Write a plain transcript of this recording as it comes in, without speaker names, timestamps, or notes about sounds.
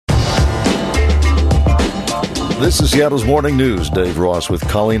This is Seattle's Morning News. Dave Ross with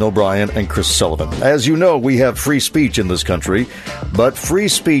Colleen O'Brien and Chris Sullivan. As you know, we have free speech in this country, but free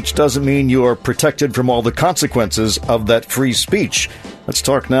speech doesn't mean you are protected from all the consequences of that free speech. Let's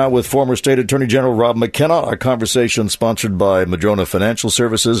talk now with former State Attorney General Rob McKenna, a conversation sponsored by Madrona Financial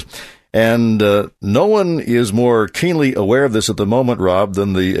Services. And no one is more keenly aware of this at the moment, Rob,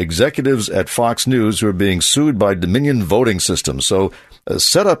 than the executives at Fox News who are being sued by Dominion Voting Systems. So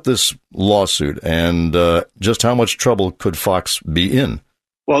set up this lawsuit, and just how much trouble could Fox be in?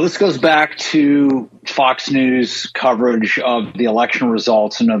 Well, this goes back to Fox News coverage of the election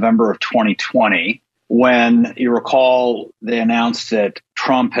results in November of 2020, when, you recall, they announced that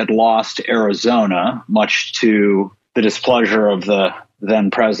Trump had lost Arizona, much to the displeasure of the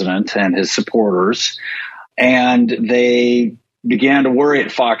then president and his supporters. And they began to worry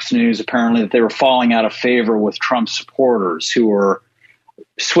at Fox News, apparently, that they were falling out of favor with Trump's supporters, who were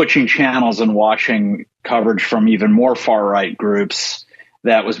switching channels and watching coverage from even more far-right groups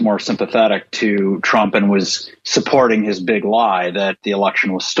that was more sympathetic to Trump and was supporting his big lie that the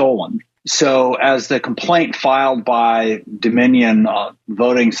election was stolen. So as the complaint filed by Dominion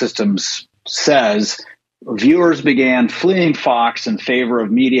Voting Systems says, viewers began fleeing Fox in favor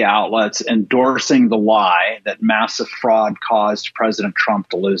of media outlets endorsing the lie that massive fraud caused President Trump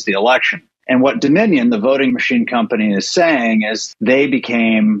to lose the election. And what Dominion, the voting machine company, is saying is they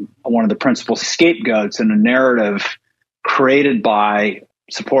became one of the principal scapegoats in a narrative created by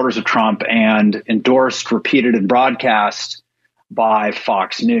supporters of Trump and endorsed, repeated, and broadcast by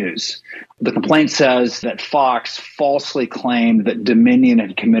Fox News. The complaint says that Fox falsely claimed that Dominion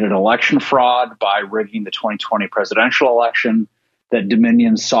had committed election fraud by rigging the 2020 presidential election, that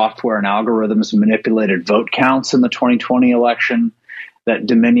Dominion's software and algorithms manipulated vote counts in the 2020 election, that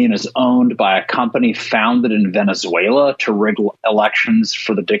Dominion is owned by a company founded in Venezuela to rig elections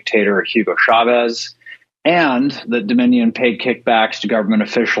for the dictator Hugo Chavez, and that Dominion paid kickbacks to government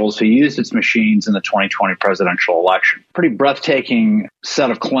officials who used its machines in the 2020 presidential election. Pretty breathtaking set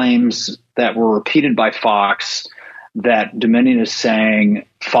of claims that were repeated by Fox that Dominion is saying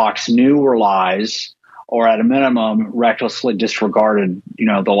Fox knew were lies, or at a minimum, recklessly disregarded,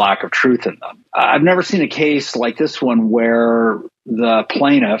 the lack of truth in them. I've never seen a case like this one where the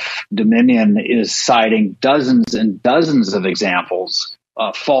plaintiff, Dominion, is citing dozens and dozens of examples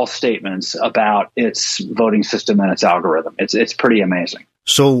false statements about its voting system and its algorithm. It's pretty amazing.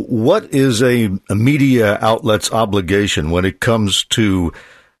 So what is a media outlet's obligation when it comes to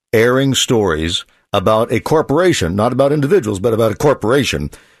airing stories about a corporation, not about individuals, but about a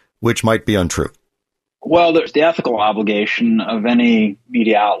corporation, which might be untrue? Well, there's the ethical obligation of any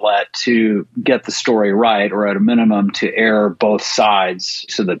media outlet to get the story right, or at a minimum to air both sides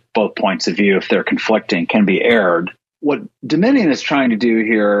so that both points of view, if they're conflicting, can be aired. What Dominion is trying to do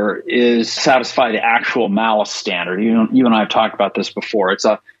here is satisfy the actual malice standard. You and I have talked about this before. It's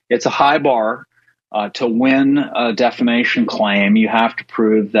a high bar. To win a defamation claim, you have to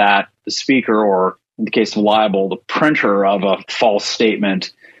prove that the speaker, or in the case of libel, the printer of a false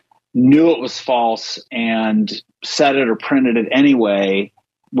statement, knew it was false and said it or printed it anyway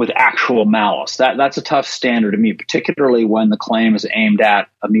with actual malice. That's a tough standard to meet, particularly when the claim is aimed at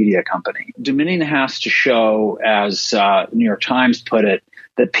a media company. Dominion has to show, as New York Times put it,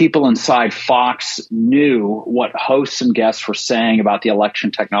 that people inside Fox knew what hosts and guests were saying about the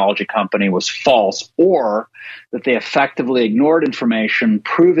election technology company was false, or that they effectively ignored information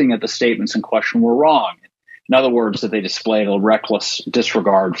proving that the statements in question were wrong. In other words, that they displayed a reckless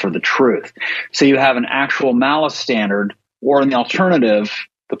disregard for the truth. So you have an actual malice standard, or in the alternative,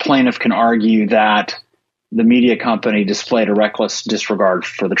 the plaintiff can argue that the media company displayed a reckless disregard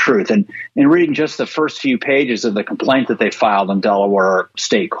for the truth. And in reading just the first few pages of the complaint that they filed in Delaware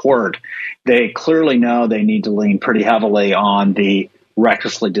State Court, they clearly know they need to lean pretty heavily on the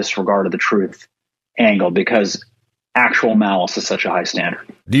recklessly disregarded the truth angle, because actual malice is such a high standard.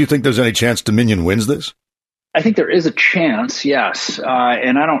 Do you think there's any chance Dominion wins this? I think there is a chance, yes.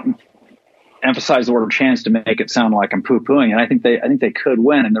 And I don't emphasize the word chance to make it sound like I'm poo-pooing. And I think they could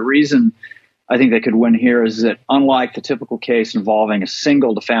win. And the reason I think they could win here is that, unlike the typical case involving a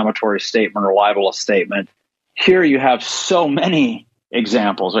single defamatory statement or libelous statement, here you have so many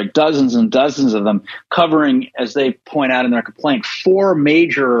examples, like dozens and dozens of them, covering, as they point out in their complaint, 4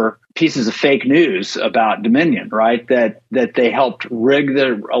 major pieces of fake news about Dominion, right? That they helped rig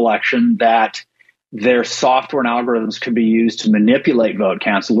the election, that their software and algorithms could be used to manipulate vote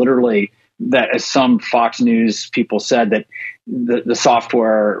counts, literally, that, as some Fox News people said, that the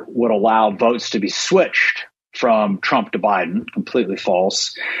software would allow votes to be switched from Trump to Biden. Completely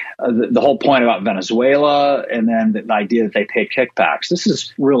false. The whole point about Venezuela, and then the idea that they paid kickbacks. This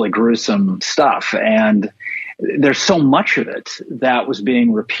is really gruesome stuff. And there's so much of it that was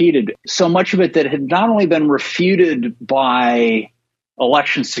being repeated, so much of it that had not only been refuted by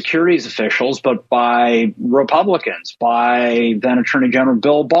election securities officials, but by Republicans, by then Attorney General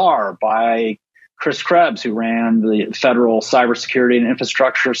Bill Barr, by Chris Krebs, who ran the Federal Cybersecurity and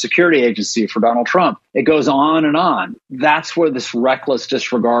Infrastructure Security Agency for Donald Trump. It goes on and on. That's where this reckless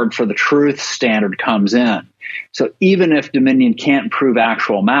disregard for the truth standard comes in. So even if Dominion can't prove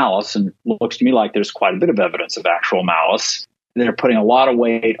actual malice, and it looks to me like there's quite a bit of evidence of actual malice, they're putting a lot of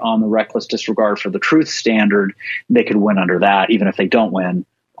weight on the reckless disregard for the truth standard. They could win under that, even if they don't win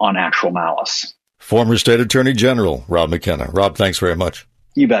on actual malice. Former State Attorney General Rob McKenna. Rob, thanks very much.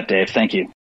 You bet, Dave. Thank you.